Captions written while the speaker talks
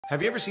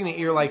Have you ever seen an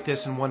ear like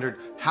this and wondered,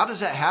 how does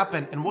that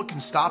happen and what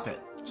can stop it?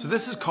 So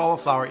this is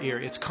cauliflower ear.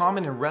 It's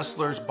common in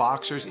wrestlers,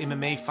 boxers,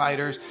 MMA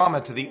fighters, trauma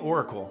to the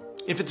auricle.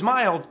 If it's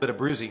mild, but a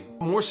bruising,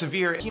 more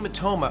severe,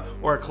 hematoma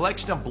or a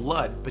collection of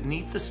blood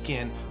beneath the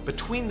skin,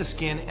 between the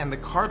skin and the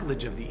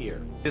cartilage of the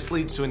ear. This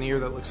leads to an ear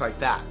that looks like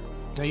that.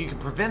 Now you can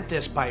prevent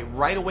this by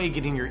right away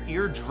getting your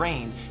ear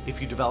drained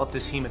if you develop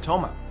this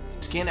hematoma.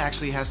 Skin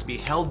actually has to be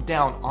held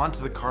down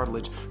onto the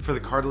cartilage for the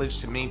cartilage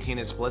to maintain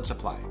its blood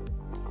supply.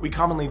 We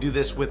commonly do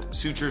this with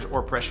sutures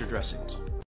or pressure dressings.